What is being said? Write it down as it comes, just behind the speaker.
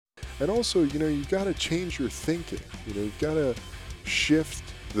And also, you've got to change your thinking. You've got to shift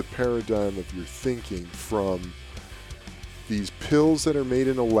the paradigm of your thinking from these pills that are made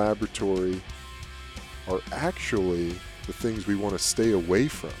in a laboratory are actually the things we want to stay away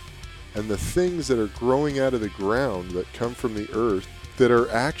from. And the things that are growing out of the ground that come from the earth that are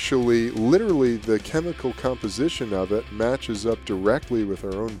actually, literally, the chemical composition of it matches up directly with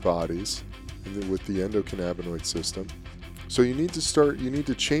our own bodies and with the endocannabinoid system. So you need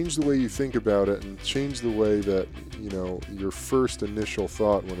to change the way you think about it and change the way that, your first initial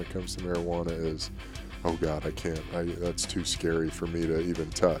thought when it comes to marijuana is, oh God, I can't, that's too scary for me to even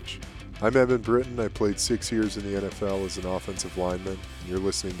touch. I'm Eben Britton. I played 6 years in the NFL as an offensive lineman, and you're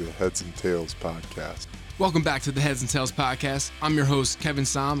listening to the Heads and Tails podcast. Welcome back to the Heads and Tails podcast. I'm your host, Kevin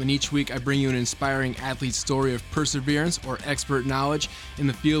Som, and each week I bring you an inspiring athlete's story of perseverance or expert knowledge in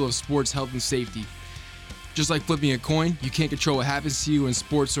the field of sports health and safety. Just like flipping a coin, you can't control what happens to you in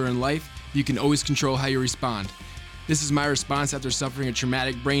sports or in life, but you can always control how you respond. This is my response after suffering a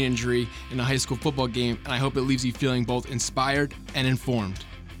traumatic brain injury in a high school football game, and I hope it leaves you feeling both inspired and informed.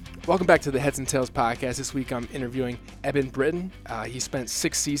 Welcome back to the Heads and Tails podcast. This week I'm interviewing Eben Britton. He spent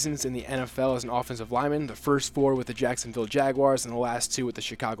 6 seasons in the NFL as an offensive lineman, the first 4 with the Jacksonville Jaguars and the last 2 with the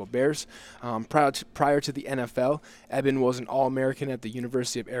Chicago Bears. Prior to the NFL, Eben was an All-American at the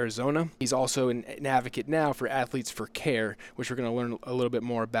University of Arizona. He's also an advocate now for Athletes for Care, which we're going to learn a little bit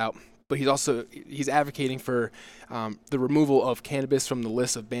more about. But he's advocating for the removal of cannabis from the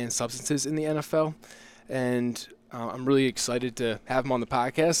list of banned substances in the NFL. And I'm really excited to have him on the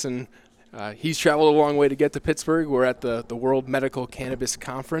podcast, and he's traveled a long way to get to Pittsburgh. We're at the World Medical Cannabis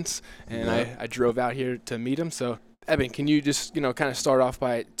Conference, and I drove out here to meet him. So, Eben, can you just kind of start off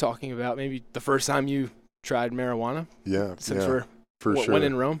by talking about maybe the first time you tried marijuana? Yeah, Since for sure. When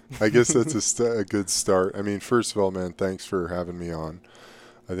in Rome? I guess that's a good start. I mean, first of all, man, thanks for having me on.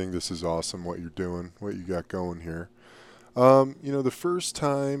 I think this is awesome what you're doing, what you got going here. The first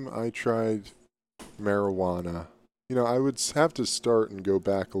time I tried marijuana, I would have to start and go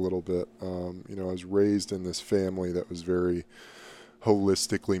back a little bit. I was raised in this family that was very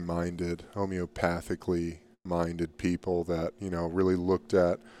holistically minded, homeopathically minded people that, really looked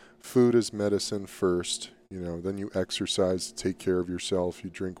at food as medicine first. Then you exercise to take care of yourself. You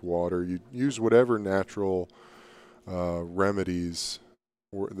drink water. You use whatever natural remedies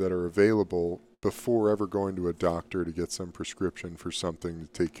that are available before ever going to a doctor to get some prescription for something to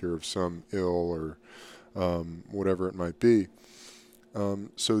take care of some ill or whatever it might be.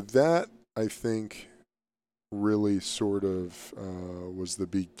 So that, I think, really sort of was the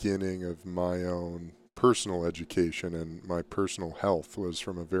beginning of my own personal education, and my personal health was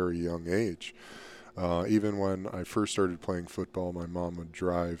from a very young age. Even when I first started playing football, my mom would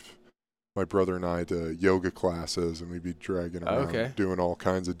drive my brother and I to yoga classes, and we'd be dragging around doing all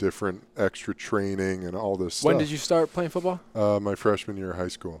kinds of different extra training and all this stuff. When did you start playing football? My freshman year of high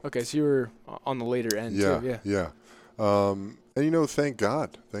school. Okay, so you were on the later end too. Yeah. And thank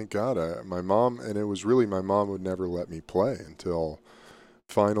God. My mom, and it was really my mom would never let me play until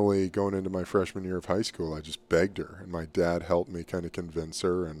finally going into my freshman year of high school. I just begged her, and my dad helped me kind of convince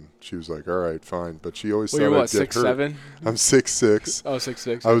her, and she was like, all right, fine. But she always thought I'd get hurt. 6'7"? I'm 6'6". Oh,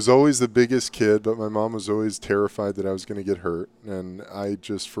 6'6". I was always the biggest kid, but my mom was always terrified that I was going to get hurt. And I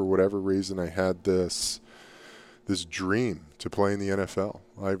just, for whatever reason, I had this dream to play in the NFL.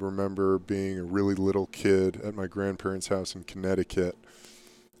 I remember being a really little kid at my grandparents' house in Connecticut,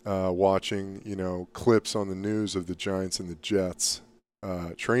 watching, clips on the news of the Giants and the Jets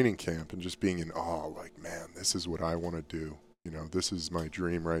training camp, and just being in awe, like, man, this is what I want to do. This is my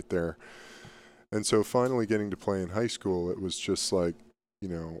dream right there. And so finally getting to play in high school, it was just like,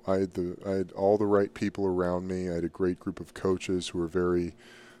 I had all the right people around me. I had a great group of coaches who were very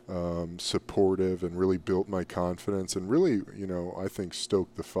supportive and really built my confidence, and really, I think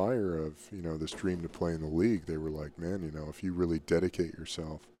stoked the fire of, this dream to play in the league. They were like, man, if you really dedicate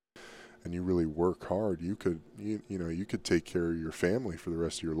yourself and you really work hard, you could take care of your family for the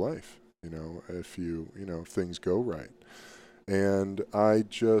rest of your life, if things go right. And I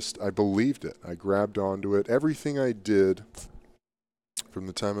believed it. I grabbed onto it. Everything I did from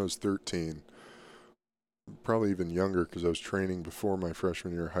the time I was 13, probably even younger because I was training before my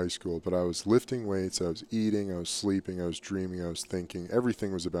freshman year of high school, but I was lifting weights, I was eating, I was sleeping, I was dreaming, I was thinking.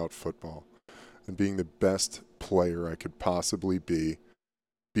 Everything was about football and being the best player I could possibly be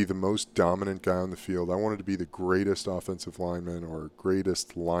the most dominant guy on the field. I wanted to be the greatest offensive lineman or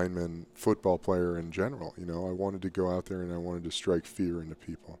greatest lineman football player in general. I wanted to go out there and I wanted to strike fear into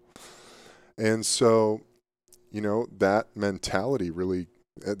people. And so, that mentality really,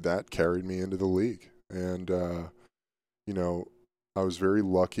 that carried me into the league. And, I was very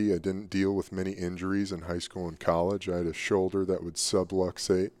lucky. I didn't deal with many injuries in high school and college. I had a shoulder that would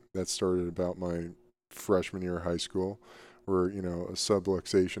subluxate. That started about my freshman year of high school, where, a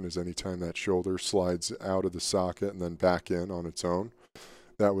subluxation is any time that shoulder slides out of the socket and then back in on its own.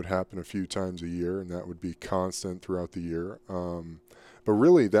 That would happen a few times a year, and that would be constant throughout the year. But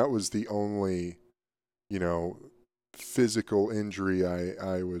really, that was the only, physical injury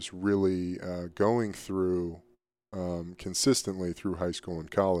I was really going through consistently through high school and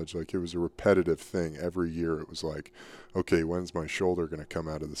college. Like, it was a repetitive thing. Every year it was like, okay, when's my shoulder going to come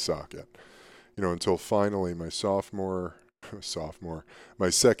out of the socket? Until finally my my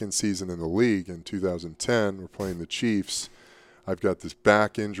second season in the league in 2010, we're playing the Chiefs. I've got this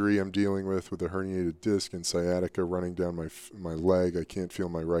back injury I'm dealing with a herniated disc and sciatica running down my leg. I can't feel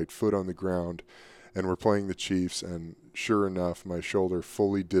my right foot on the ground. And we're playing the Chiefs, and sure enough, my shoulder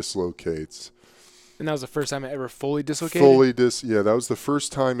fully dislocates. And that was the first time it ever fully dislocated? Yeah, that was the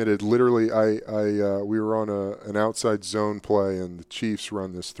first time it had literally, we were on an outside zone play, and the Chiefs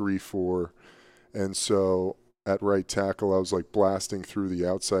run this 3-4. And so at right tackle, I was like blasting through the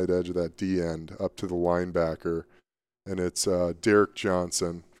outside edge of that D end up to the linebacker. And it's Derek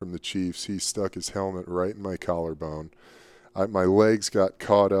Johnson from the Chiefs. He stuck his helmet right in my collarbone. My legs got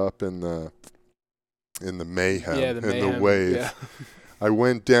caught up in the mayhem, the wave. Yeah. I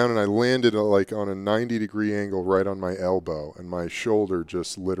went down and I landed like on a 90-degree angle right on my elbow, and my shoulder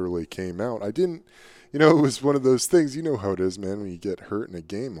just literally came out. I didn't, it was one of those things. You know how it is, man, when you get hurt in a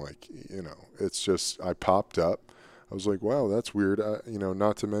game. Like, it's just, I popped up. I was like, wow, that's weird.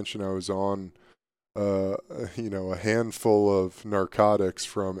 Not to mention I was on, a handful of narcotics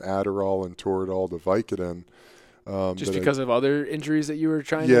from Adderall and Toradol to Vicodin. Just because of other injuries that you were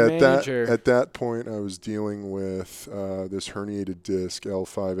trying to manage? At that point, I was dealing with this herniated disc,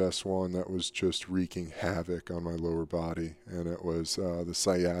 L5S1, that was just wreaking havoc on my lower body. And it was the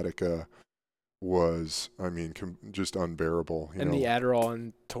sciatica was, just unbearable. The Adderall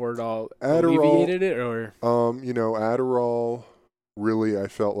and Toradol alleviated it? Or Adderall, really, I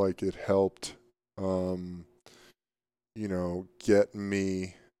felt like it helped, get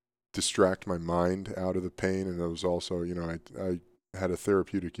me distract my mind out of the pain. And it was also, I had a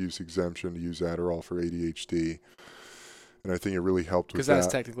therapeutic use exemption to use Adderall for ADHD, and I think it really helped with that. Because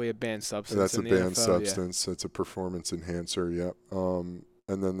that's technically a banned substance. That's a banned substance. Yeah. It's a performance enhancer. Yep.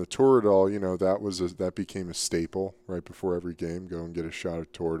 And then the Toradol, that became a staple right before every game. Go and get a shot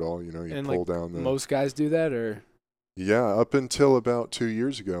of Toradol. You pull down the. Most guys do that, or. Yeah, up until about 2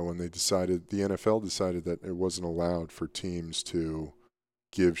 years ago when the NFL decided that it wasn't allowed for teams to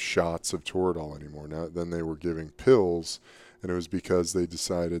give shots of Toradol anymore. Now, then they were giving pills, and it was because they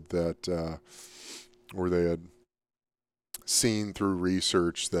decided that, or they had seen through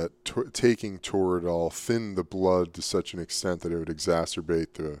research that taking Toradol thinned the blood to such an extent that it would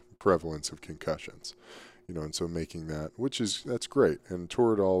exacerbate the prevalence of concussions. And so making that, that's great. And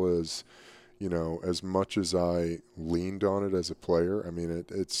Toradol is, as much as I leaned on it as a player,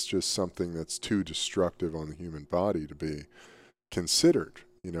 it's just something that's too destructive on the human body to be considered,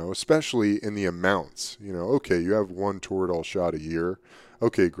 especially in the amounts. Okay, you have one Toradol shot a year.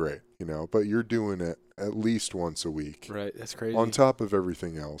 Okay, great, but you're doing it at least once a week. Right, that's crazy. On top of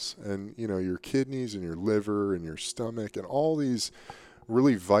everything else. And, your kidneys and your liver and your stomach and all these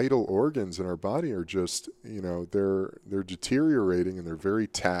really vital organs in our body are just, they're deteriorating, and they're very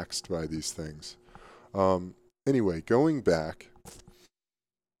taxed by these things. Anyway, going back,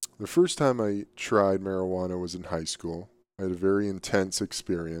 the first time I tried marijuana was in high school. I had a very intense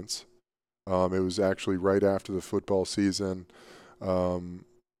experience. It was actually right after the football season.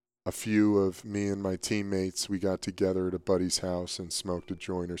 A few of me and my teammates, we got together at a buddy's house and smoked a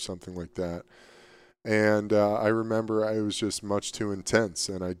joint or something like that. And I remember it was just much too intense,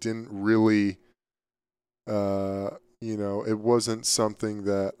 and I didn't really, it wasn't something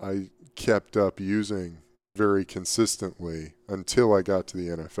that I kept up using very consistently until I got to the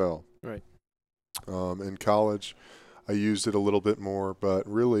NFL. Right. In college, I used it a little bit more,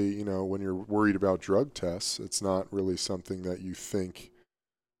 but really, when you're worried about drug tests, it's not really something that you think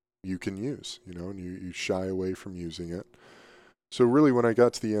you can use, and you shy away from using it. So really, when I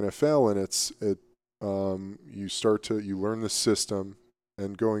got to the NFL, and you learn the system.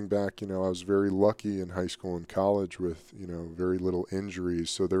 And going back, I was very lucky in high school and college with, very little injuries.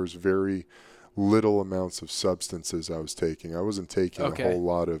 So there was very little amounts of substances I was taking. I wasn't taking a whole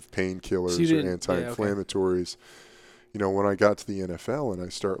lot of painkillers or anti-inflammatories. When I got to the NFL and I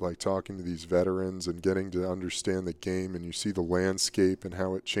start talking to these veterans and getting to understand the game, and you see the landscape and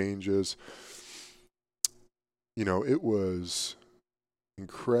how it changes, it was,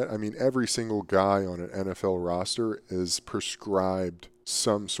 I mean, every single guy on an NFL roster is prescribed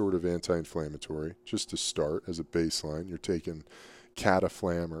some sort of anti-inflammatory just to start as a baseline. You're taking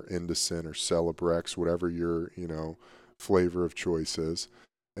Cataflam or Indocin or Celebrex, whatever your, flavor of choice is.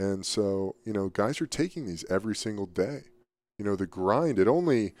 And so, guys are taking these every single day. The grind, it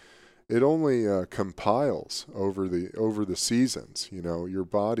only compiles over the seasons. Your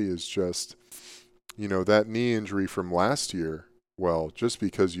body is just, that knee injury from last year. Well, just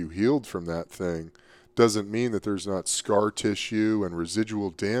because you healed from that thing doesn't mean that there's not scar tissue and residual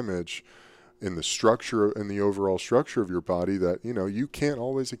damage in the structure, in the overall structure of your body that, you can't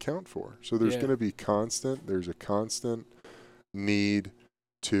always account for. So there's going to be there's a constant need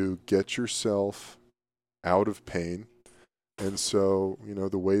to get yourself out of pain. And so,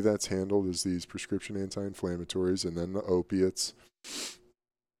 the way that's handled is these prescription anti-inflammatories and then the opiates.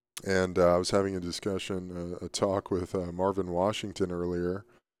 And I was having a talk with Marvin Washington earlier,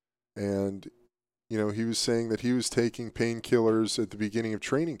 and, he was saying that he was taking painkillers at the beginning of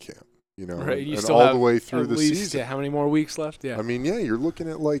training camp, right. You and still all have the way through the least, season. Yeah, how many more weeks left? Yeah. I mean, you're looking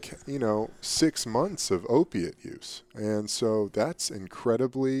at 6 months of opiate use. And so that's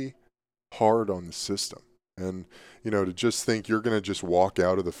incredibly hard on the system. And, to just think you're going to just walk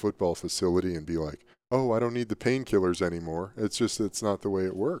out of the football facility and be like, oh, I don't need the painkillers anymore. It's not the way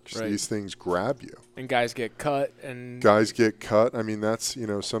it works. Right. These things grab you. And guys get cut. I mean, that's,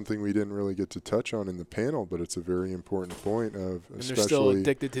 something we didn't really get to touch on in the panel, but it's a very important point of, and they're still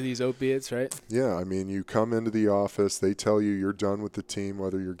addicted to these opiates, right? Yeah. I mean, you come into the office, they tell you you're done with the team,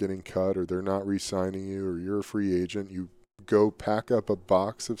 whether you're getting cut or they're not re-signing you or you're a free agent. You go pack up a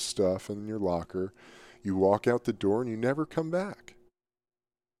box of stuff in your locker. You walk out the door and you never come back.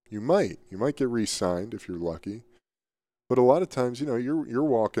 You might get re-signed if you're lucky, but a lot of times, you're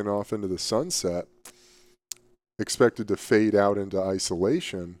walking off into the sunset, expected to fade out into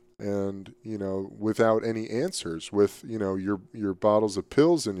isolation, and without any answers, with your bottles of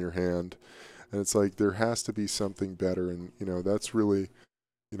pills in your hand, and it's like there has to be something better, and that's really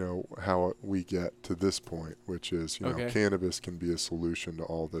how we get to this point, which is cannabis can be a solution to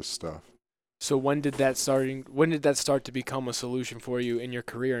all this stuff. So when did that start to become a solution for you in your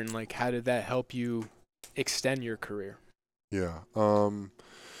career, and how did that help you extend your career? Yeah.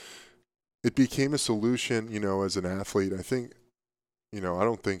 It became a solution, as an athlete. I think, I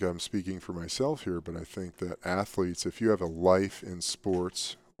don't think I'm speaking for myself here, but I think that athletes, if you have a life in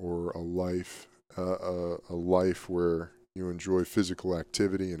sports or a life where you enjoy physical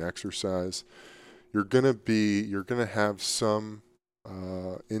activity and exercise, you're going to have some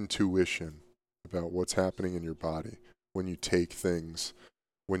intuition about what's happening in your body when you take things,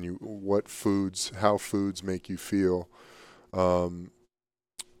 how foods make you feel, and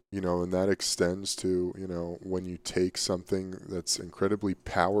that extends to, when you take something that's incredibly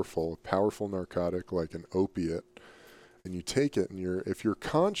powerful, a powerful narcotic like an opiate, and you take it, and if you're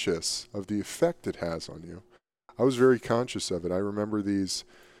conscious of the effect it has on you. I was very conscious of it. I remember these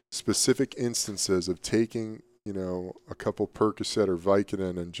specific instances of taking, a couple Percocet or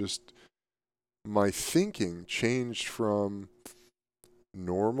Vicodin, and just my thinking changed from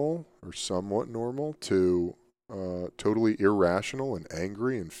normal or somewhat normal to totally irrational and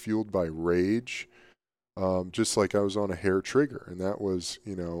angry and fueled by rage, just like I was on a hair trigger. And that was,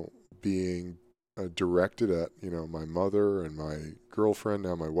 being directed at, my mother and my girlfriend,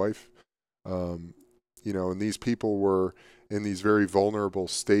 now my wife, and these people were in these very vulnerable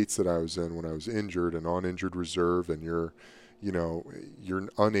states that I was in when I was injured and on injured reserve, and you're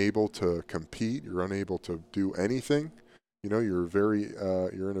unable to compete, you're unable to do anything. You're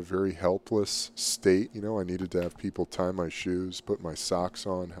in a very helpless state. I needed to have people tie my shoes, put my socks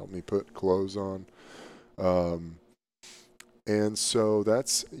on, help me put clothes on. And so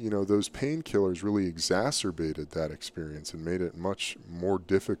that's, those painkillers really exacerbated that experience and made it much more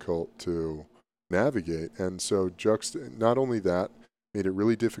difficult to navigate. And so not only that, made it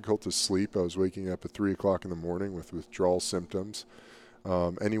really difficult to sleep. I was waking up at 3 o'clock in the morning with withdrawal symptoms.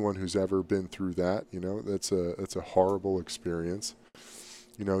 Anyone who's ever been through that, that's a horrible experience.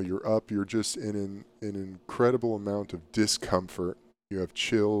 You're up, you're just in an incredible amount of discomfort. You have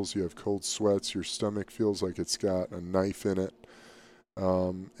chills, you have cold sweats, your stomach feels like it's got a knife in it.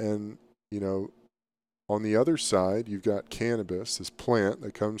 And, on the other side, you've got cannabis, this plant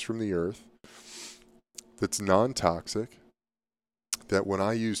that comes from the earth that's non-toxic, that when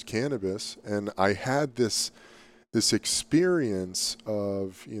I used cannabis, and I had this experience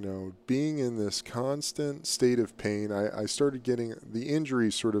of, being in this constant state of pain. I started getting, the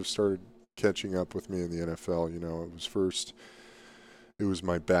injuries sort of started catching up with me in the NFL. It was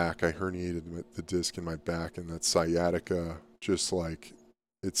my back. I herniated the disc in my back, and that sciatica just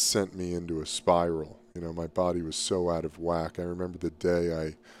it sent me into a spiral. You know, my body was so out of whack. I remember the day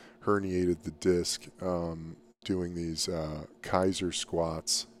I herniated the disc doing these Kaiser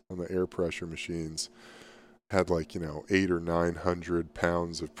squats on the air pressure machines. Had like, 800 or 900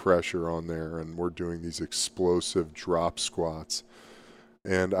 pounds of pressure on there, and we're doing these explosive drop squats.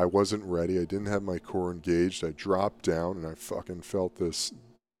 And I wasn't ready. I didn't have my core engaged. I dropped down and I fucking felt this,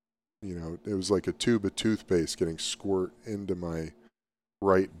 it was like a tube of toothpaste getting squirt into my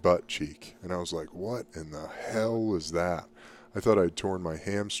right butt cheek. And I was like, what in the hell was that? I thought I'd torn my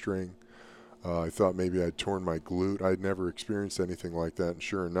hamstring. I thought maybe I'd torn my glute. I'd never experienced anything like that. And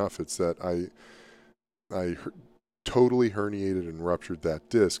sure enough, it's that I totally herniated and ruptured that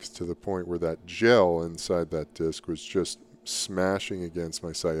disc to the point where that gel inside that disc was just smashing against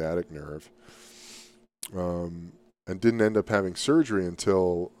my sciatic nerve. And didn't end up having surgery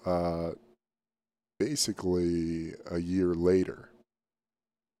until basically a year later.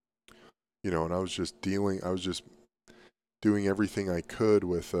 And I was just doing everything I could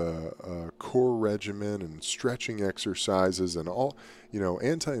with a core regimen and stretching exercises and all.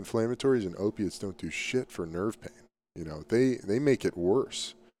 Anti-inflammatories and opiates don't do shit for nerve pain. They make it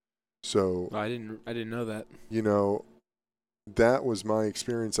worse. So I didn't know that. That was my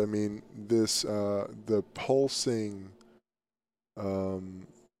experience. I mean, the pulsing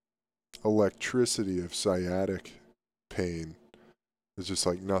electricity of sciatic pain is just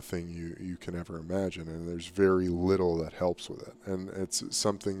like nothing you can ever imagine, and there's very little that helps with it. And it's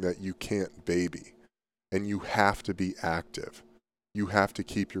something that you can't baby, and you have to be active. You have to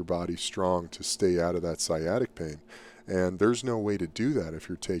keep your body strong to stay out of that sciatic pain. And there's no way to do that if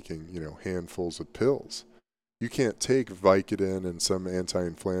you're taking, handfuls of pills. You can't take Vicodin and some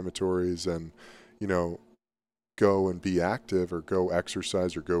anti-inflammatories and, go and be active or go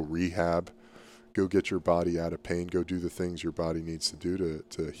exercise or go rehab, go get your body out of pain, go do the things your body needs to do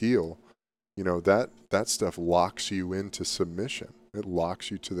to heal. That stuff locks you into submission. It locks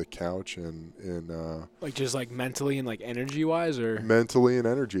you to the couch and like just like mentally and like energy wise, or mentally and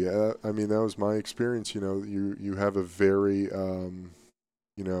energy. I mean, that was my experience. You have a very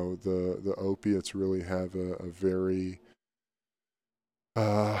the opiates really have a very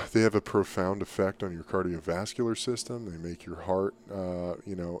they have a profound effect on your cardiovascular system. They make your heart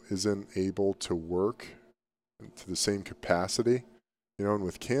isn't able to work to the same capacity. And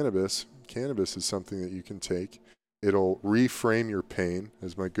with cannabis is something that you can take. It'll reframe your pain,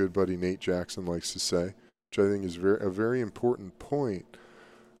 as my good buddy Nate Jackson likes to say, which I think is a very important point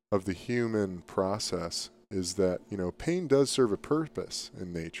of the human process, is that, pain does serve a purpose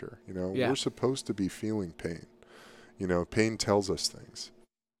in nature. We're supposed to be feeling pain. Pain tells us things.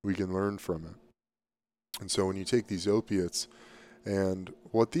 We can learn from it. And so when you take these opiates, and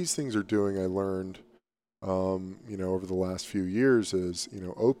what these things are doing, I learned, over the last few years is,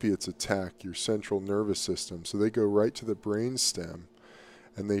 opiates attack your central nervous system. So they go right to the brain stem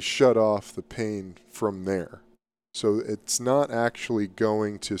and they shut off the pain from there. So it's not actually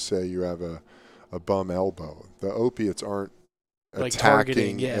going to say you have a bum elbow. The opiates aren't like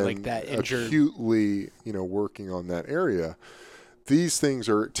attacking targeting, and like that injured, acutely, working on that area. These things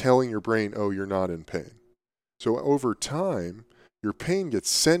are telling your brain, oh, you're not in pain. So over time, your pain gets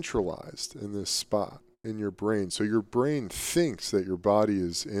centralized in this spot in your brain. So your brain thinks that your body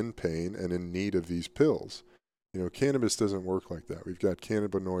is in pain and in need of these pills. Cannabis doesn't work like that. We've got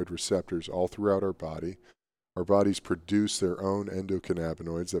cannabinoid receptors all throughout our body. Our bodies produce their own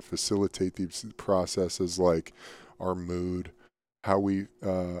endocannabinoids that facilitate these processes like our mood, how we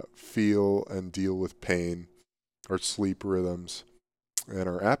feel and deal with pain, our sleep rhythms, and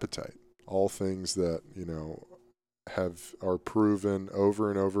our appetite. All things that, are proven over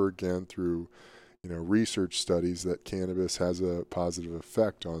and over again through, research studies that cannabis has a positive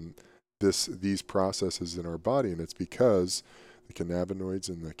effect on these processes in our body. And it's because the cannabinoids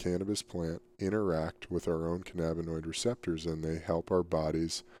in the cannabis plant interact with our own cannabinoid receptors, and they help our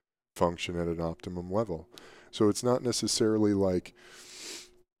bodies function at an optimum level. So it's not necessarily like,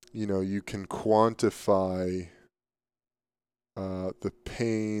 you can quantify the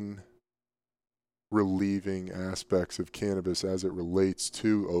pain relieving aspects of cannabis as it relates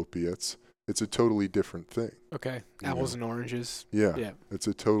to opiates. It's a totally different thing. Okay. Apples and oranges. Yeah. It's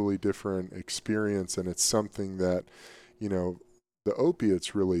a totally different experience, and it's something that, the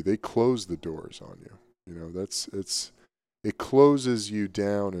opiates really, they close the doors on you. It closes you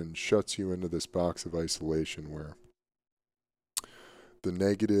down and shuts you into this box of isolation where the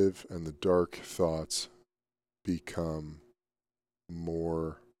negative and the dark thoughts become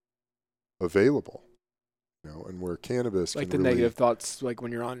more available, and where cannabis like can the really, negative thoughts, like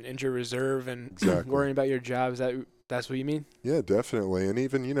when you're on injured reserve and exactly. worrying about your job, is that That's what you mean? Yeah, definitely. And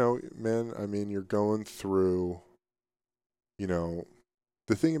even, man, I mean, you're going through, the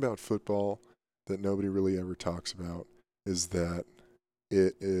thing about football that nobody really ever talks about is that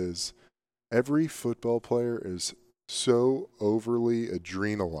every football player is so overly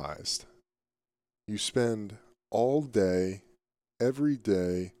adrenalized. You spend all day, every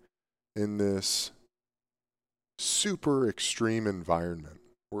day in this super extreme environment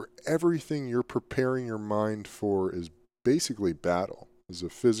where everything you're preparing your mind for is basically battle, is a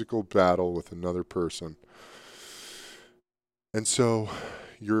physical battle with another person. And so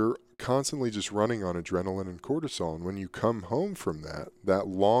you're constantly just running on adrenaline and cortisol. And when you come home from that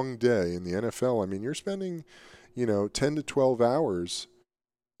long day in the NFL, I mean, you're spending, 10 to 12 hours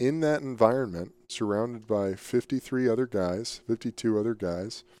in that environment, surrounded by 52 other guys.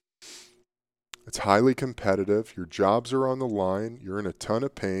 It's highly competitive. Your jobs are on the line. You're in a ton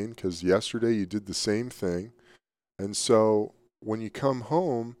of pain because yesterday you did the same thing. And so when you come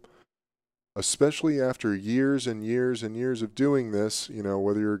home, especially after years and years and years of doing this,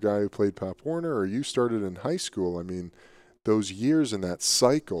 whether you're a guy who played Pop Warner or you started in high school, I mean, those years in that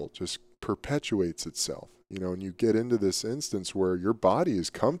cycle just perpetuates itself, and you get into this instance where your body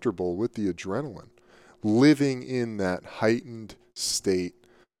is comfortable with the adrenaline, living in that heightened state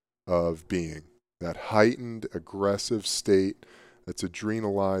of being, that heightened aggressive state that's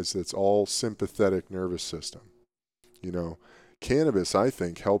adrenalized, that's all sympathetic nervous system. Cannabis, I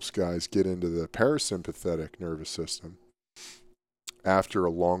think, helps guys get into the parasympathetic nervous system after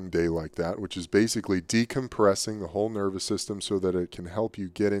a long day like that, which is basically decompressing the whole nervous system so that it can help you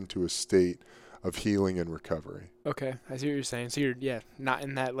get into a state of healing and recovery. Okay, I see what you're saying. So you're not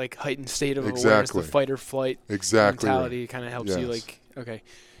in that like heightened state of awareness, the fight or flight mentality kind of helps you okay,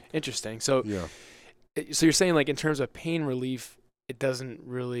 interesting. So so you're saying like in terms of pain relief, it doesn't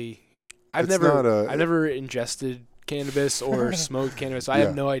really. I've never ingested cannabis or smoked cannabis. So I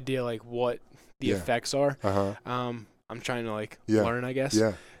have no idea like what the effects are. I'm trying to learn, I guess.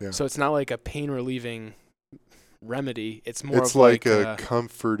 Yeah. So it's not like a pain relieving remedy. It's more it's of like a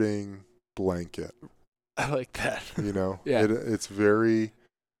comforting blanket. I like that. It's very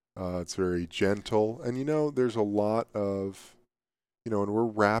gentle, and there's a lot of, and we're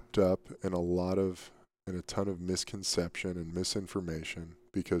wrapped up in a ton of misconception and misinformation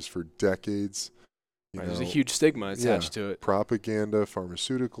because for decades, there's a huge stigma attached to it. Propaganda,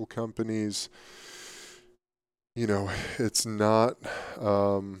 pharmaceutical companies. It's not.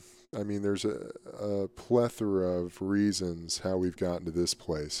 There's a plethora of reasons how we've gotten to this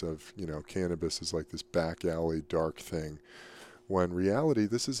place of, cannabis is like this back alley dark thing. When in reality,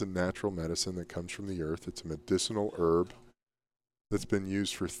 this is a natural medicine that comes from the earth. It's a medicinal herb that's been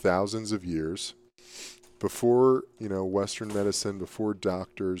used for thousands of years. Before, Western medicine, before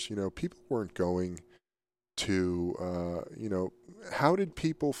doctors, people weren't going to, how did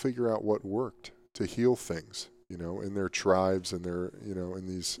people figure out what worked to heal things? In their tribes and their, in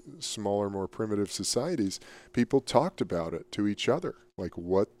these smaller, more primitive societies, people talked about it to each other, like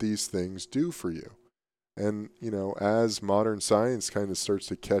what these things do for you. And, as modern science kind of starts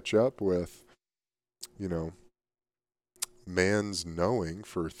to catch up with, man's knowing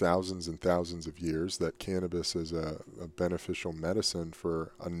for thousands and thousands of years that cannabis is a beneficial medicine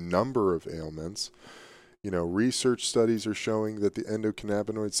for a number of ailments. Research studies are showing that the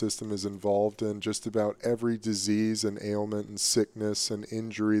endocannabinoid system is involved in just about every disease and ailment and sickness and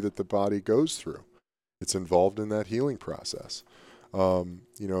injury that the body goes through. It's involved in that healing process.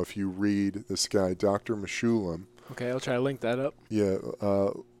 If you read this guy, Dr. Meshulam. Okay, I'll try to link that up. Yeah,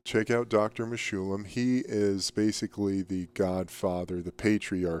 check out Dr. Meshulam. He is basically the godfather, the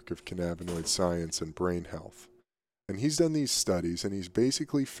patriarch of cannabinoid science and brain health. And he's done these studies, and he's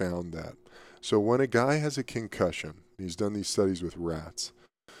basically found that. So when a guy has a concussion, he's done these studies with rats.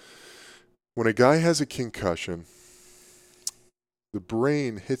 When a guy has a concussion, the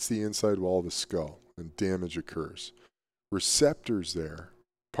brain hits the inside wall of the skull and damage occurs. Receptors there,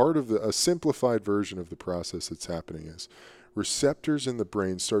 part of a simplified version of the process that's happening is receptors in the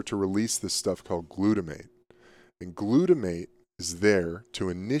brain start to release this stuff called glutamate. And glutamate is there to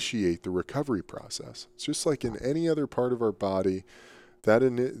initiate the recovery process. It's just like in any other part of our body,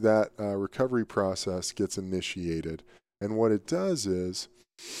 that recovery process gets initiated. And what it does is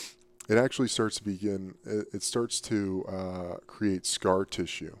it actually starts to create scar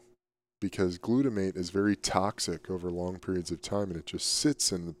tissue because glutamate is very toxic over long periods of time, and it just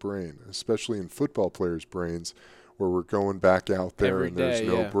sits in the brain, especially in football players' brains where we're going back out there every and there's day,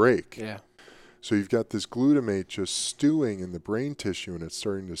 no break. Yeah. So you've got this glutamate just stewing in the brain tissue, and it's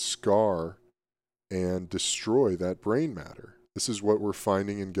starting to scar and destroy that brain matter. This is what we're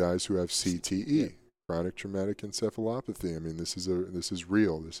finding in guys who have CTE, chronic traumatic encephalopathy. I mean, this is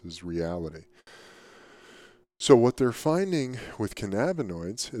real. This is reality. So what they're finding with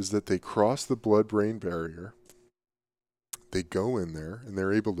cannabinoids is that they cross the blood-brain barrier. They go in there, and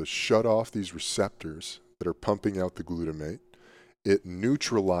they're able to shut off these receptors that are pumping out the glutamate. It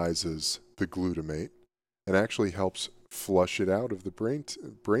neutralizes the glutamate and actually helps flush it out of the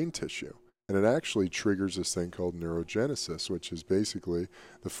brain tissue. And it actually triggers this thing called neurogenesis, which is basically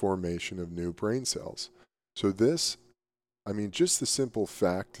the formation of new brain cells. So this, I mean, just the simple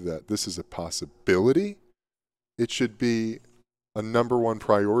fact that this is a possibility, it should be a number one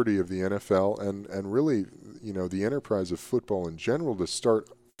priority of the NFL and really, you know, the enterprise of football in general to start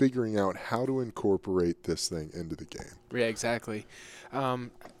figuring out how to incorporate this thing into the game. Yeah, exactly. I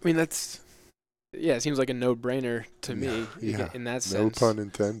mean, it seems like a no-brainer to me in that sense. No pun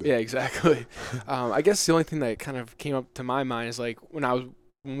intended. Yeah, exactly. I guess the only thing that kind of came up to my mind is like when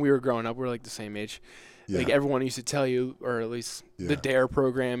we were growing up, we were like the same age. Yeah. Like everyone used to tell you, or at least the DARE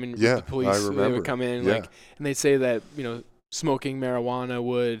program, and the police they would come in and they'd say that, you know, smoking marijuana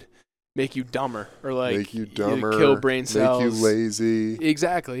would make you dumber, or like make you dumber, kill brain cells, make you lazy.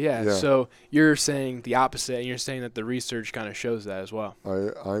 Exactly, yeah. So you're saying the opposite, and you're saying that the research kind of shows that as well.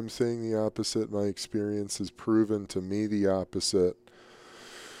 I'm saying the opposite. My experience has proven to me the opposite.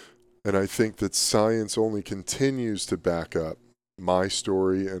 And I think that science only continues to back up my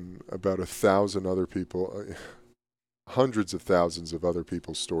story and about 1,000 other people, hundreds of thousands of other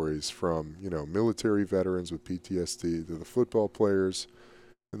people's stories, from, you know, military veterans with PTSD to the football players,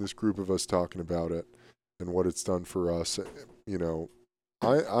 and this group of us talking about it and what it's done for us. You know,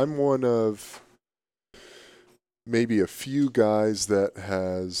 I'm one of maybe a few guys that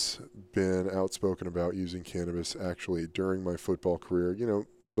has been outspoken about using cannabis actually during my football career, you know,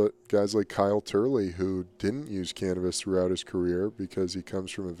 but guys like Kyle Turley, who didn't use cannabis throughout his career because he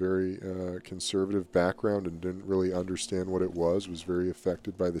comes from a very conservative background and didn't really understand what it was very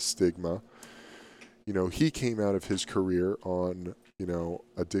affected by the stigma. You know, he came out of his career on, you know,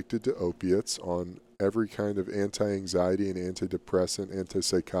 addicted to opiates, on every kind of anti-anxiety and antidepressant,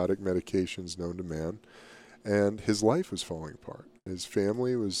 antipsychotic medications known to man, and his life was falling apart. His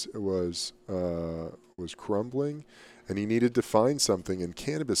family was crumbling, and he needed to find something, and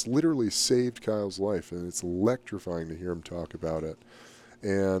cannabis literally saved Kyle's life, and it's electrifying to hear him talk about it.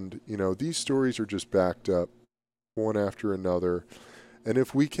 And, you know, these stories are just backed up one after another. And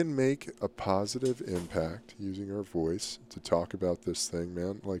if we can make a positive impact using our voice to talk about this thing,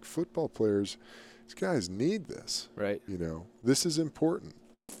 man, like football players, these guys need this. Right. You know, this is important.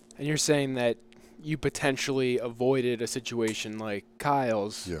 And you're saying that you potentially avoided a situation like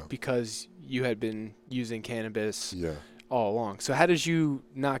Kyle's because you had been using cannabis all along. So how did you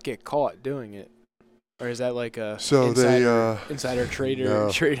not get caught doing it? Or is that like a insider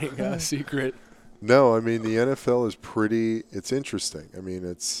trading secret? No, I mean, the NFL is it's interesting. I mean,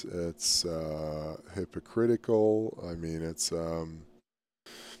 it's hypocritical. I mean, it's a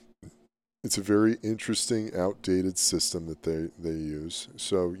very interesting, outdated system that they use.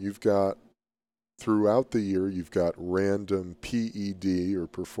 So throughout the year, you've got random PED, or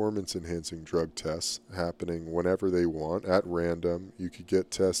performance enhancing drug tests, happening whenever they want at random. You could get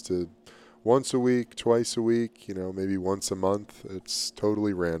tested once a week, twice a week, you know, maybe once a month. It's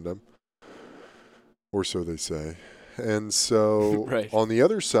totally random. Or so they say. And so on the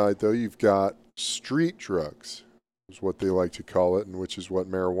other side, though, you've got street drugs, is what they like to call it, and which is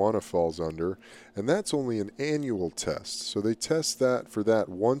what marijuana falls under. And that's only an annual test. So they test for that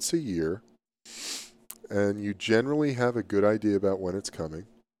once a year. And you generally have a good idea about when it's coming.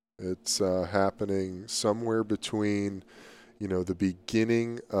 It's happening somewhere between, you know, the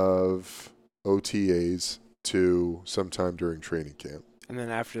beginning of OTAs to sometime during training camp. And then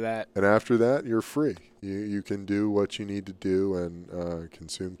after that? And after that, you're free. You can do what you need to do and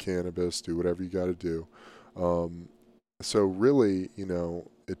consume cannabis, do whatever you got to do. So really, you know,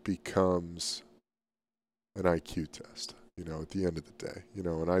 it becomes an IQ test, you know, at the end of the day. You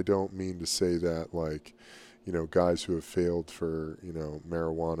know, and I don't mean to say that like, you know, guys who have failed for, you know,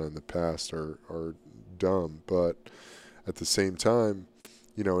 marijuana in the past are dumb. But at the same time,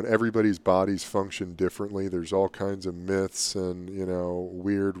 you know, and everybody's bodies function differently. There's all kinds of myths and, you know,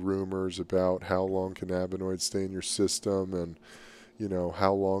 weird rumors about how long cannabinoids stay in your system and, you know,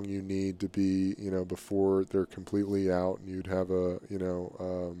 how long you need to be, you know, before they're completely out and you'd have a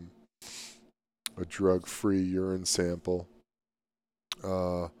drug-free urine sample.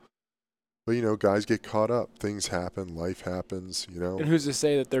 But, you know, guys get caught up. Things happen. Life happens, you know. And who's to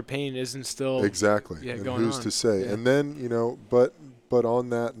say that their pain isn't still exactly. And who's to say? Yeah. And then, you know, but on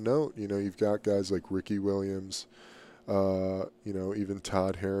that note, you know, you've got guys like Ricky Williams, Even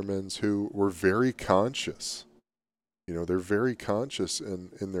Todd Harriman's, who were very conscious. They're very conscious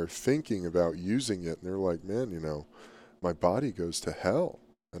in their thinking about using it. And they're like, man, my body goes to hell.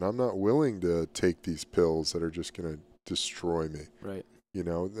 And I'm not willing to take these pills that are just going to destroy me. Right.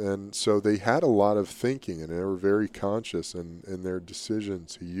 And so they had a lot of thinking, and they were very conscious in their decision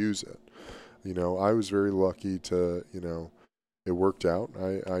to use it. I was very lucky to, it worked out.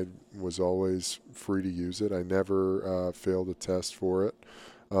 I was always free to use it. I never failed a test for it.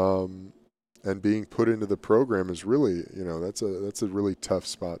 And being put into the program is really, that's a really tough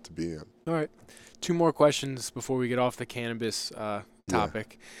spot to be in. All right. 2 more questions before we get off the cannabis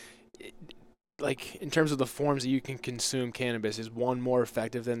topic. Yeah. Like, in terms of the forms that you can consume cannabis, is one more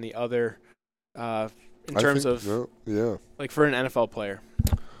effective than the other like for an NFL player?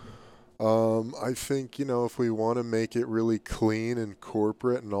 I think, if we want to make it really clean and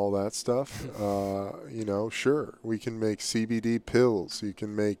corporate and all that stuff, sure. We can make CBD pills. You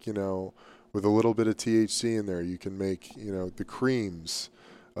can make, with a little bit of THC in there, you can make, the creams,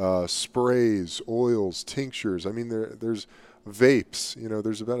 sprays, oils, tinctures. I mean, there's vapes.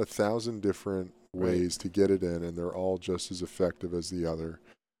 There's about 1,000 different ways to get it in, and they're all just as effective as the other.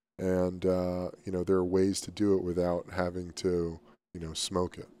 And, there are ways to do it without having to,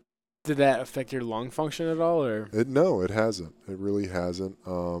 smoke it. Did that affect your lung function at all, or? No, it hasn't. It really hasn't.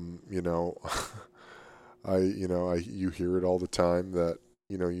 You hear it all the time that,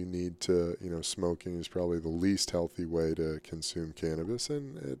 you need to, smoking is probably the least healthy way to consume cannabis,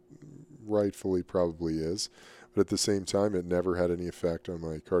 and it rightfully probably is. But at the same time, it never had any effect on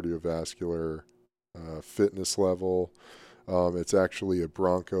my cardiovascular fitness level. It's actually a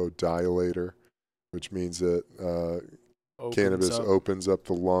bronchodilator, which means that cannabis opens up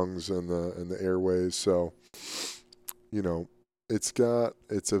the lungs and the airways. So, it's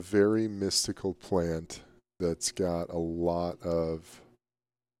a very mystical plant that's got a lot of.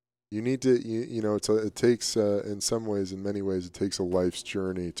 You need to, it takes, in some ways, in many ways, it takes a life's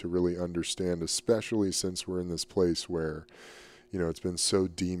journey to really understand, especially since we're in this place where, it's been so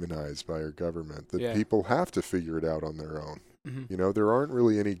demonized by our government that people have to figure it out on their own. Mm-hmm. There aren't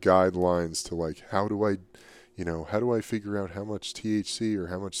really any guidelines to like, how do I figure out how much THC or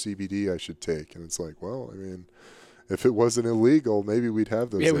how much CBD I should take? And it's like, well, I mean, if it wasn't illegal, maybe we'd have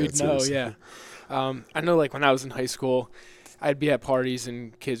those answers. Yeah, we'd know, yeah. I know, like, when I was in high school, I'd be at parties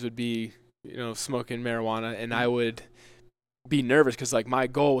and kids would be, smoking marijuana, and I would be nervous because, like, my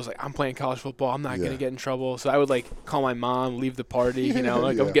goal was, like, I'm playing college football. I'm not going to get in trouble. So I would, like, call my mom, leave the party,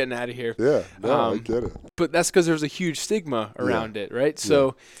 I'm getting out of here. Yeah, no, I get it. But that's because there's a huge stigma around it, right?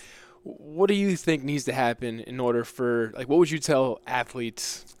 So what do you think needs to happen in order for, like, what would you tell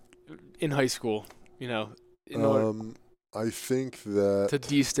athletes in high school, in order I think that to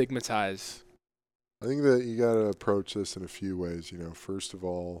destigmatize? I think that you got to approach this in a few ways. First of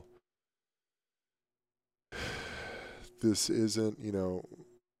all, this isn't,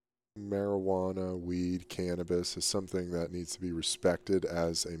 marijuana, weed, cannabis is something that needs to be respected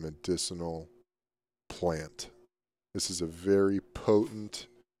as a medicinal plant. This is a very potent,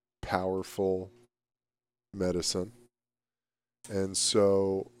 powerful medicine. And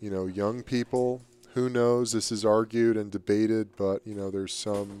so, young people, who knows, this is argued and debated, but, there's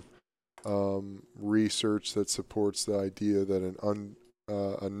some research that supports the idea that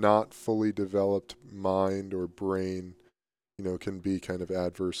a not fully developed mind or brain, can be kind of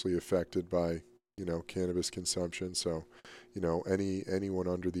adversely affected by, cannabis consumption. So, anyone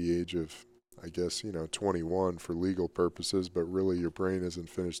under the age of, I guess, 21 for legal purposes, but really your brain isn't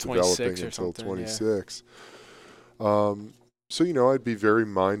finished developing until 26. Yeah. So, I'd be very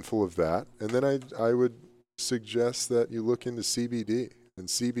mindful of that. And then I would suggest that you look into CBD. And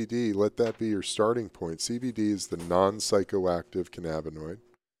CBD, let that be your starting point. CBD is the non-psychoactive cannabinoid.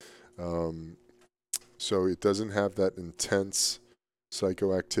 So it doesn't have that intense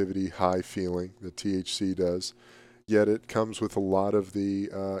psychoactivity, high feeling that THC does. Yet it comes with a lot of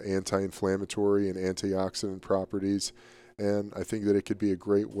the anti-inflammatory and antioxidant properties. And I think that it could be a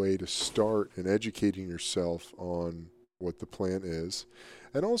great way to start in educating yourself on what the plant is.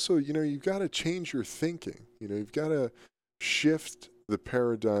 And also, you've got to change your thinking. You've got to shift the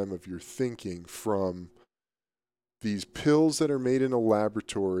paradigm of your thinking from these pills that are made in a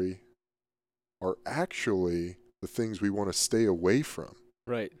laboratory are actually the things we want to stay away from.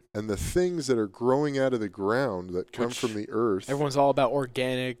 Right. And the things that are growing out of the ground that come from the earth. Everyone's all about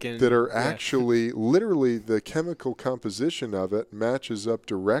organic. And that are actually, literally, the chemical composition of it matches up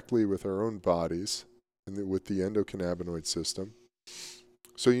directly with our own bodies and with the endocannabinoid system.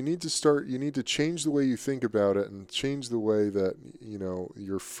 So you need to change the way you think about it and change the way that,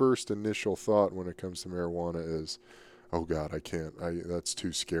 your first initial thought when it comes to marijuana is, oh God, I can't. That's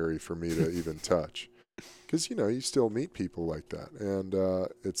too scary for me to even touch. Because, you still meet people like that. And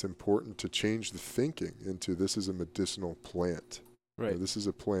it's important to change the thinking into this is a medicinal plant. Right. This is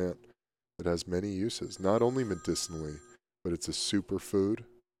a plant that has many uses, not only medicinally, but it's a superfood,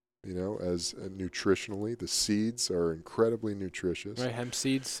 as nutritionally. The seeds are incredibly nutritious. Right, hemp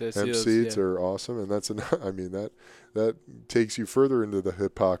seeds. Hemp seeds are awesome. And that takes you further into the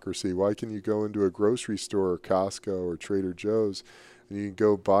hypocrisy. Why can you go into a grocery store or Costco or Trader Joe's and you can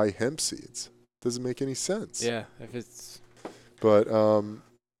go buy hemp seeds? Doesn't make any sense. Yeah, if it's. But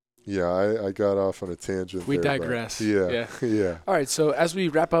I got off on a tangent. We digress. Yeah. All right, so as we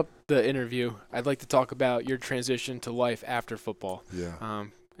wrap up the interview, I'd like to talk about your transition to life after football. Yeah.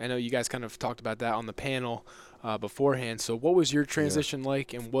 I know you guys kind of talked about that on the panel beforehand. So what was your transition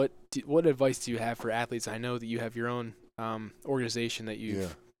like, and what advice do you have for athletes? I know that you have your own organization that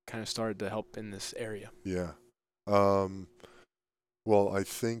you've kind of started to help in this area. Yeah. Well, I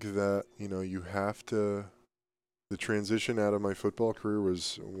think that, you have to – the transition out of my football career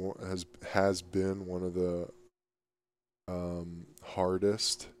has been one of the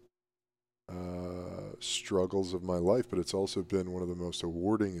hardest struggles of my life, but it's also been one of the most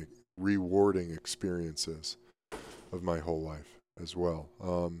rewarding experiences of my whole life as well.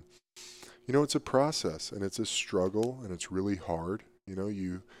 It's a process, and it's a struggle, and it's really hard.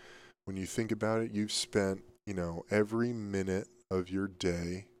 When you think about it, you've spent, every minute of your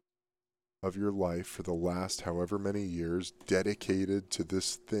day, of your life for the last however many years dedicated to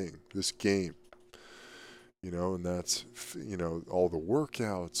this thing, this game. And that's, all the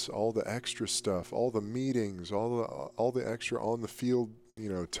workouts, all the extra stuff, all the meetings, all the extra on the field,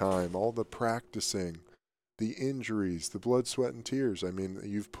 time, all the practicing, the injuries, the blood, sweat, and tears. I mean,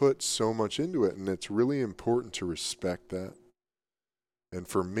 you've put so much into it, and it's really important to respect that. And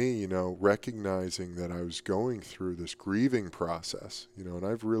for me, recognizing that I was going through this grieving process, and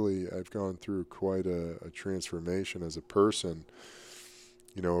I've gone through quite a transformation as a person,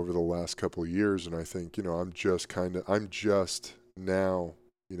 over the last couple of years. And I think, I'm just now,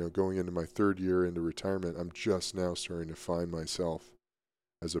 going into my third year into retirement, I'm just now starting to find myself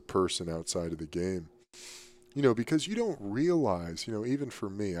as a person outside of the game. Because you don't realize, even for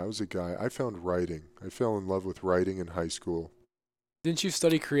me, I was a guy, I found writing. I fell in love with writing in high school. Didn't you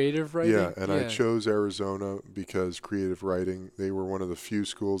study creative writing? Yeah, and I chose Arizona because creative writing, they were one of the few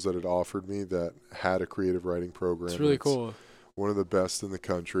schools that had offered me that had a creative writing program. It's really cool. One of the best in the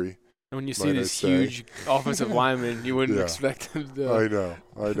country. And when you see this huge offensive lineman, you wouldn't expect him to. I know.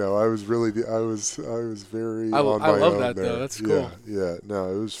 I was really, I was very I on my own. I love that, there. though. That's cool. Yeah, no,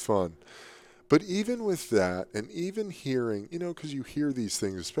 it was fun. But even with that, and even hearing, because you hear these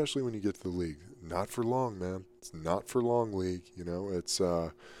things, especially when you get to the league, not for long, man. It's not for long, league. It's,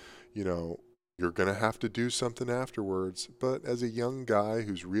 you're going to have to do something afterwards. But as a young guy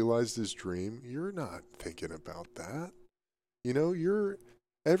who's realized his dream, you're not thinking about that. You're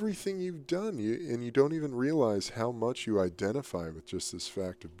everything you've done, and you don't even realize how much you identify with just this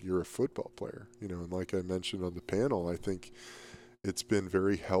fact of you're a football player. And like I mentioned on the panel, I think it's been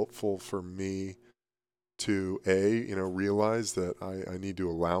very helpful for me to realize that I need to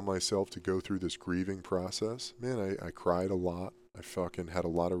allow myself to go through this grieving process. Man, I cried a lot. I fucking had a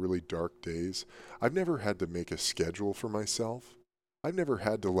lot of really dark days. I've never had to make a schedule for myself. I've never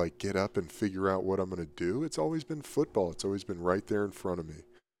had to get up and figure out what I'm going to do. It's always been football. It's always been right there in front of me.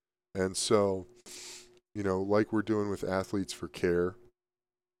 And so, like we're doing with Athletes for Care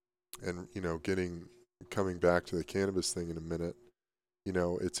and, coming back to the cannabis thing in a minute,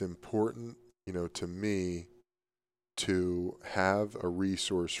 it's important, to me to have a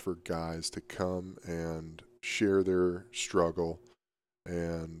resource for guys to come and share their struggle.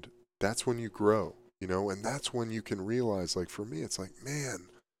 And that's when you grow, and that's when you can realize, for me, it's man,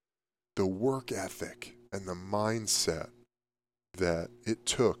 the work ethic and the mindset that it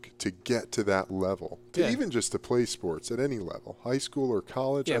took to get to that level, even just to play sports at any level, high school or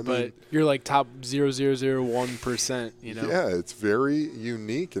college. Yeah, but you're top 0.0001%, Yeah, it's very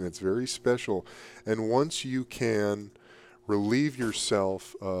unique and it's very special. And once you can relieve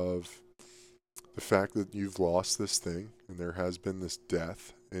yourself of the fact that you've lost this thing and there has been this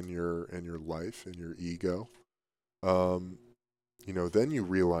death in your life, in your ego, then you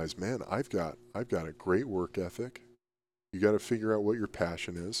realize, man, I've got a great work ethic. You got to figure out what your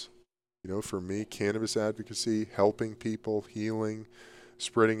passion is. For me, cannabis advocacy, helping people, healing,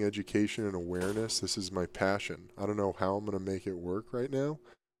 spreading education and awareness, this is my passion. I don't know how I'm going to make it work right now,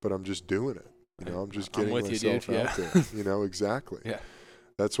 but I'm just doing it. I'm just getting myself out there. Exactly. Yeah.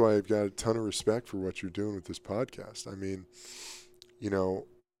 That's why I've got a ton of respect for what you're doing with this podcast. I mean,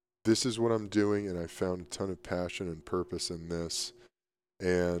 this is what I'm doing, and I found a ton of passion and purpose in this.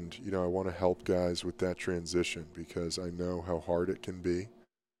 And, I want to help guys with that transition because I know how hard it can be.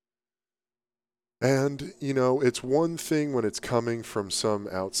 And, it's one thing when it's coming from some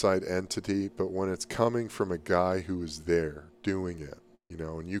outside entity, but when it's coming from a guy who is there doing it,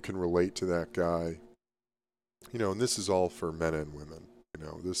 and you can relate to that guy, and this is all for men and women.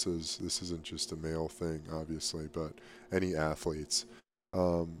 This isn't just a male thing, obviously, but any athletes.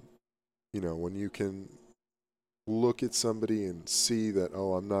 When you can look at somebody and see that,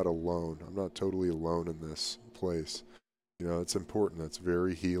 oh, I'm not alone. I'm not totally alone in this place. It's important. It's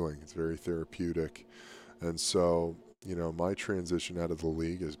very healing. It's very therapeutic. And so, my transition out of the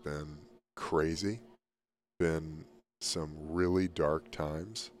league has been crazy, been some really dark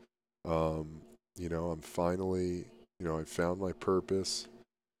times. I'm finally, I found my purpose.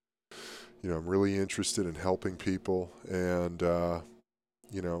 I'm really interested in helping people, and,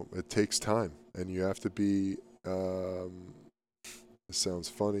 it takes time, and you have to be, it sounds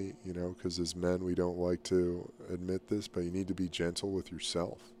funny, because as men, we don't like to admit this, but you need to be gentle with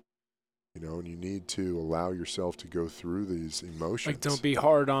yourself, and you need to allow yourself to go through these emotions. Like, don't be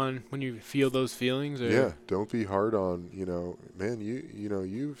hard on when you feel those feelings. Or? Yeah, don't be hard on, man,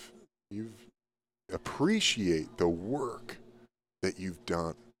 you've appreciate the work that you've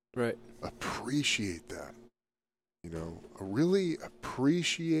done. Right. Appreciate that. Really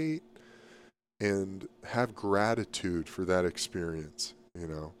appreciate and have gratitude for that experience.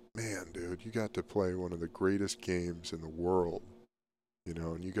 Man, dude, you got to play one of the greatest games in the world,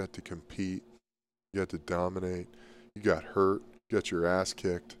 and you got to compete, you got to dominate, you got hurt, you got your ass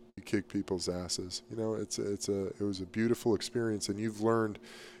kicked, you kick people's asses. It was a beautiful experience, and you've learned,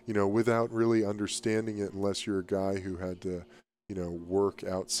 without really understanding it, unless you're a guy who had to, work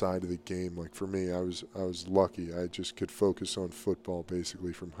outside of the game. Like for me, I was lucky. I just could focus on football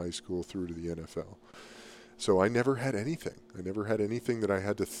basically from high school through to the NFL. So I never had anything. I never had anything that I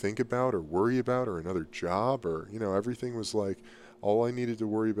had to think about or worry about or another job or, everything was like all I needed to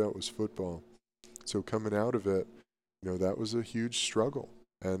worry about was football. So coming out of it, that was a huge struggle.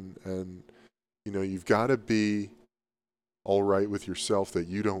 And you've got to be all right with yourself that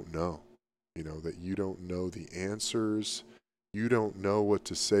you don't know, that you don't know the answers. You don't know what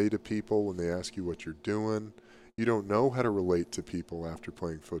to say to people when they ask you what you're doing. You don't know how to relate to people after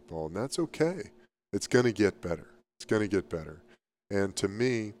playing football, and that's okay. It's going to get better. It's going to get better. And to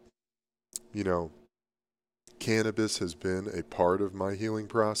me, cannabis has been a part of my healing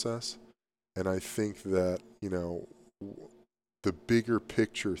process, and I think that, the bigger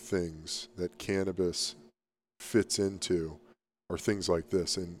picture things that cannabis fits into are things like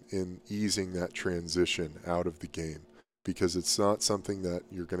this in easing that transition out of the game. Because it's not something that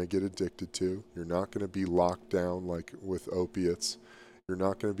you're going to get addicted to. You're not going to be locked down like with opiates. You're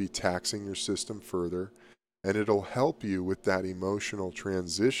not going to be taxing your system further. And it'll help you with that emotional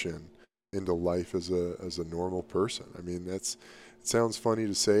transition into life as a normal person. I mean, it sounds funny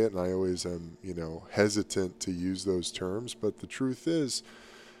to say it, and I always am, hesitant to use those terms. But the truth is,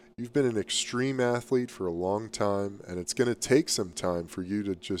 you've been an extreme athlete for a long time, and it's going to take some time for you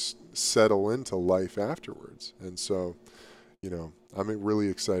to just settle into life afterwards. And so, I'm really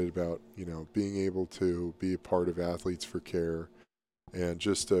excited about, being able to be a part of Athletes for Care. And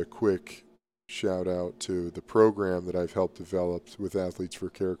just a quick shout out to the program that I've helped develop with Athletes for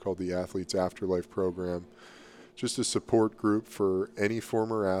Care called the Athletes Afterlife Program. Just a support group for any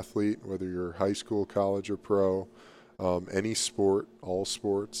former athlete, whether you're high school, college, or pro, any sport, all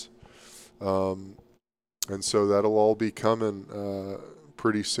sports. And so that'll all be coming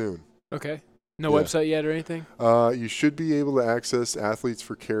pretty soon. Okay. No website yet or anything? You should be able to access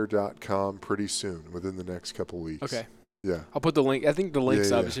athletesforcare.com pretty soon, within the next couple weeks. Okay. Yeah. I'll put the link. I think the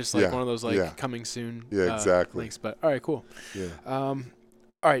link's up. It's just like one of those coming soon exactly. links. But all right, cool. Yeah.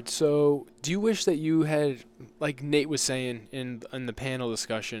 All right, so do you wish that you had, like Nate was saying in the panel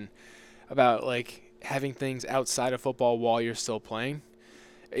discussion, about like having things outside of football while you're still playing?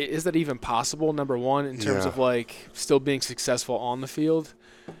 Is that even possible, number one, in terms of like still being successful on the field?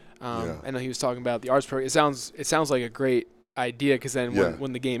 I know he was talking about the arts program. It sounds like a great idea, because then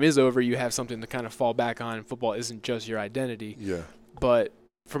when the game is over, you have something to kind of fall back on, and football isn't just your identity. Yeah. But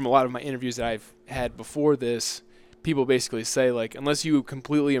from a lot of my interviews that I've had before this, people basically say, like, unless you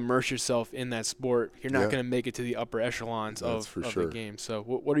completely immerse yourself in that sport, you're not going to make it to the upper echelons of the game. So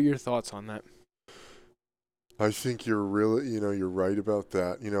what are your thoughts on that? I think you're really, you're right about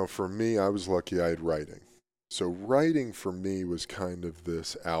that. For me, I was lucky I had writing. So writing for me was kind of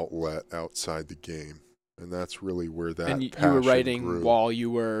this outlet outside the game. And that's really where that passion you were writing grew. While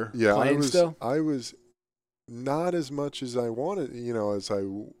you were playing still? I was not as much as I wanted, as I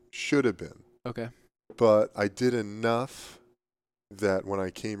should have been. Okay. But I did enough that when I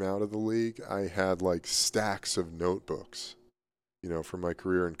came out of the league, I had like stacks of notebooks, from my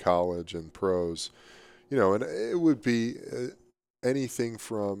career in college and pros, and it would be anything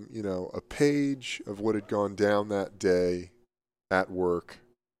from, a page of what had gone down that day at work,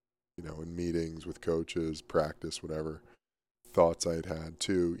 in meetings with coaches, practice, whatever, thoughts I'd had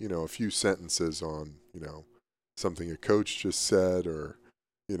to, a few sentences on, something a coach just said or,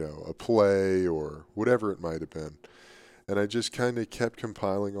 a play or whatever it might have been. And I just kind of kept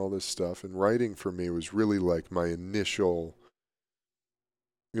compiling all this stuff. And writing for me was really like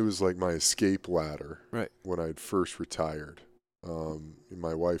it was like my escape ladder when I'd first retired. And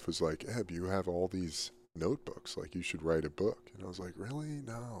my wife was like, Eb, you have all these notebooks. Like, you should write a book. And I was like, really?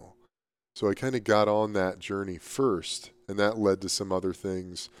 No. So I kind of got on that journey first, and that led to some other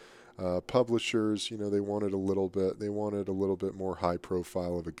things. Publishers, they wanted a little bit more high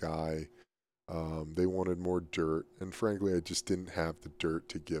profile of a guy. They wanted more dirt, and frankly, I just didn't have the dirt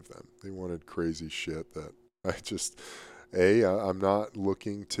to give them. They wanted crazy shit that I just, I'm not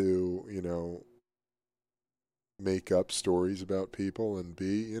looking to, make up stories about people, and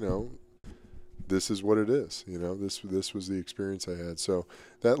B, this is what it is. This was the experience I had. So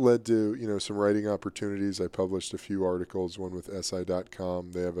that led to, some writing opportunities. I published a few articles, one with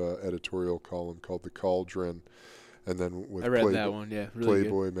SI.com. They have an editorial column called The Cauldron. And then with I read that one, yeah. Really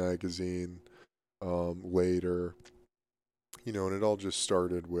Playboy magazine later. And it all just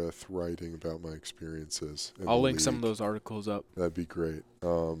started with writing about my experiences. I'll link some of those articles up. That'd be great.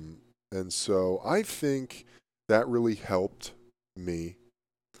 And so I think that really helped me.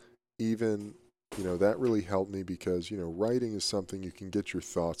 Even, that really helped me because, writing is something you can get your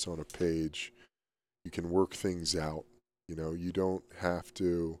thoughts on a page. You can work things out. You don't have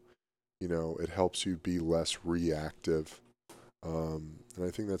to, it helps you be less reactive. And I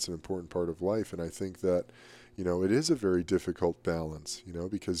think that's an important part of life. And I think that, it is a very difficult balance,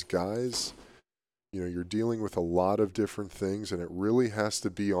 because guys, you're dealing with a lot of different things, and it really has to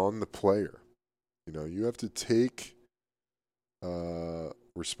be on the player. You have to take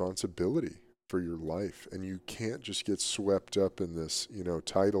responsibility for your life, and you can't just get swept up in this,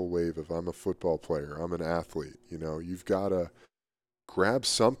 tidal wave of I'm a football player, I'm an athlete. You've got to grab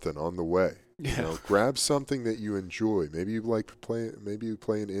something on the way. Grab something that you enjoy. Maybe you maybe you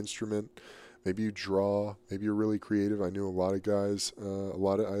play an instrument, maybe you draw, maybe you're really creative. I knew a lot of guys,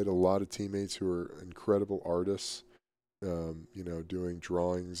 I had a lot of teammates who are incredible artists, doing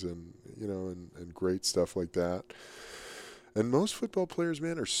drawings and, and great stuff like that. And most football players,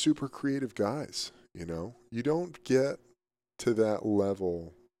 man, are super creative guys. You don't get to that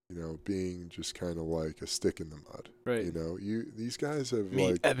level, being just kind of like a stick in the mud. Right. These guys have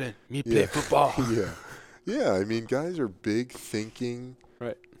me, Eben, play football. Yeah. I mean, guys are big thinking,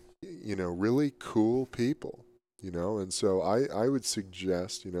 right. Really cool people, And so I would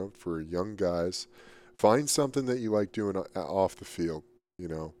suggest, for young guys, find something that you like doing off the field,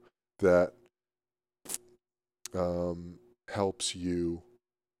 that helps you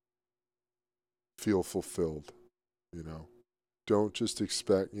feel fulfilled, Don't just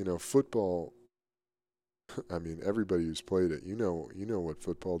expect, football. I mean, everybody who's played it, you know what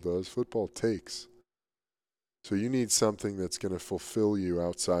football does. Football takes. So you need something that's going to fulfill you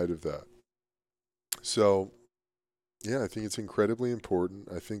outside of that. So, yeah, I think it's incredibly important.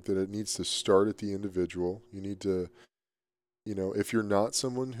 I think that it needs to start at the individual. You need to, if you're not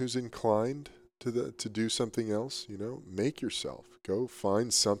someone who's inclined to do something else, make yourself. Go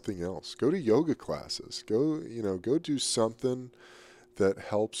find something else. Go to yoga classes. Go do something that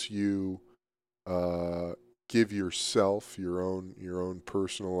helps you give yourself, your own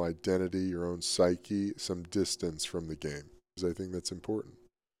personal identity, your own psyche, some distance from the game, because I think that's important.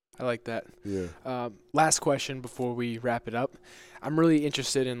 I like that. Yeah. Last question before we wrap it up. I'm really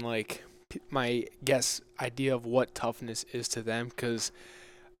interested in my guess idea of what toughness is to them, because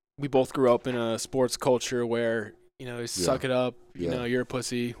we both grew up in a sports culture where, suck it up, you're a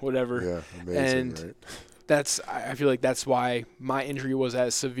pussy, whatever. Yeah, amazing, and right? I feel like that's why my injury was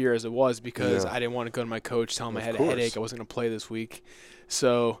as severe as it was, because I didn't want to go to my coach, tell him I had a headache, I wasn't going to play this week.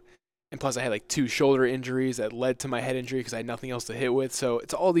 So, and plus I had 2 shoulder injuries that led to my head injury because I had nothing else to hit with. So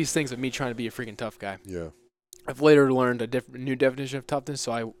it's all these things of me trying to be a freaking tough guy. Yeah. I've later learned a new definition of toughness,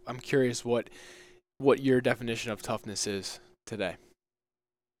 so I'm curious what your definition of toughness is today.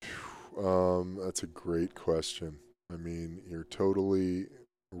 That's a great question. I mean, you're totally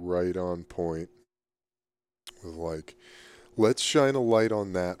right on point with let's shine a light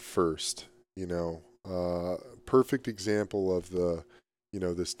on that first. Perfect example of the,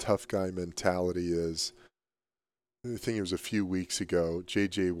 this tough guy mentality is I think it was a few weeks ago,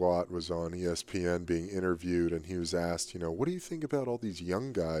 J.J. Watt was on ESPN being interviewed, and he was asked, what do you think about all these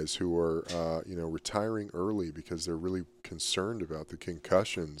young guys who are, retiring early because they're really concerned about the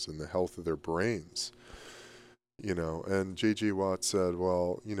concussions and the health of their brains? And J.J. Watt said,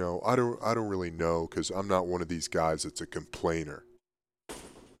 well, I don't really know because I'm not one of these guys that's a complainer.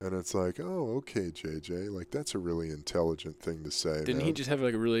 And it's like, oh, okay, JJ, like that's a really intelligent thing to say. Didn't he just have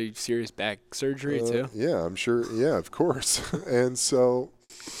like a really serious back surgery too? Yeah, I'm sure. Yeah, of course. And so,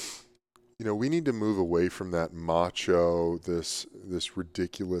 we need to move away from that macho, this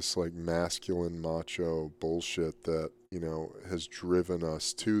ridiculous like masculine macho bullshit that, has driven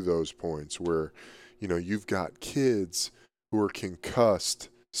us to those points where, you've got kids who are concussed,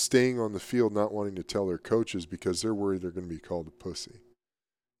 staying on the field, not wanting to tell their coaches because they're worried they're going to be called a pussy.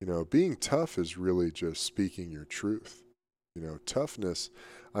 Being tough is really just speaking your truth. Toughness,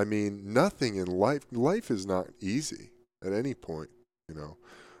 nothing in life is not easy at any point,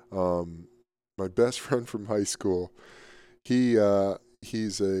 My best friend from high school, he's a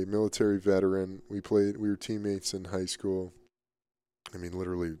military veteran. We were teammates in high school.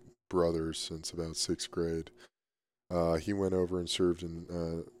 Literally brothers since about 6th grade. He went over and served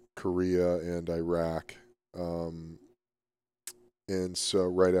in Korea and Iraq. And so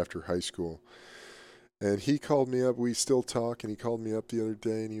right after high school. And he called me up. We still talk, and he called me up the other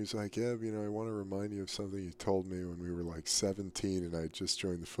day, and he was like, I want to remind you of something you told me when we were like 17, and I just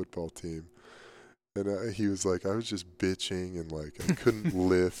joined the football team. And he was like, I was just bitching, and like I couldn't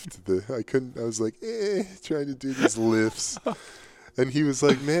lift. I was like, trying to do these lifts. And he was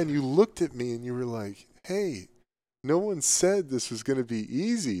like, man, you looked at me, and you were like, hey, no one said this was going to be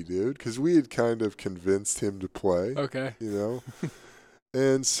easy, dude, because we had kind of convinced him to play. Okay.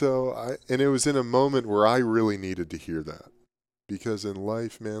 And so it was in a moment where I really needed to hear that. Because in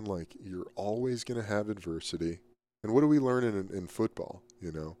life, man, like you're always going to have adversity. And what do we learn in football?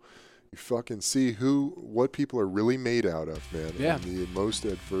 You fucking see what people are really made out of, man, in the most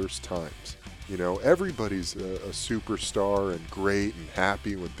adverse times. Everybody's a superstar and great and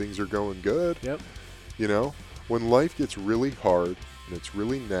happy when things are going good. Yep. When life gets really hard and it's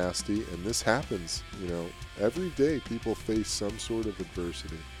really nasty, and this happens, every day people face some sort of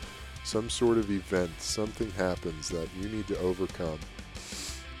adversity, some sort of event, something happens that you need to overcome.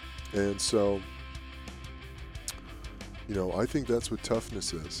 And so, I think that's what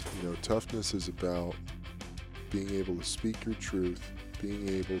toughness is. Toughness is about being able to speak your truth, being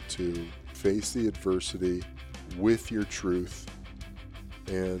able to face the adversity with your truth.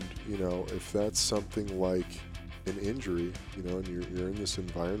 And, if that's something like an injury, and you're in this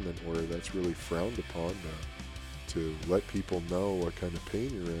environment where that's really frowned upon to let people know what kind of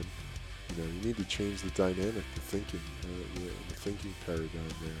pain you're in, you need to change the dynamic, the thinking paradigm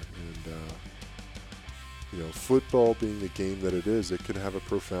there. And, football being the game that it is, it could have a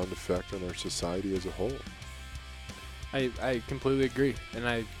profound effect on our society as a whole. I completely agree, and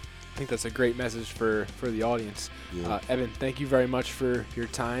I think that's a great message for the audience. Yeah. Eben, thank you very much for your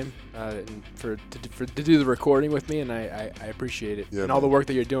time and to do the recording with me, and I appreciate it. Yeah, and all the work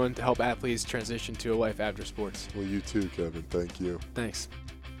that you're doing to help athletes transition to a life after sports. Well, you too, Kevin. Thank you. Thanks.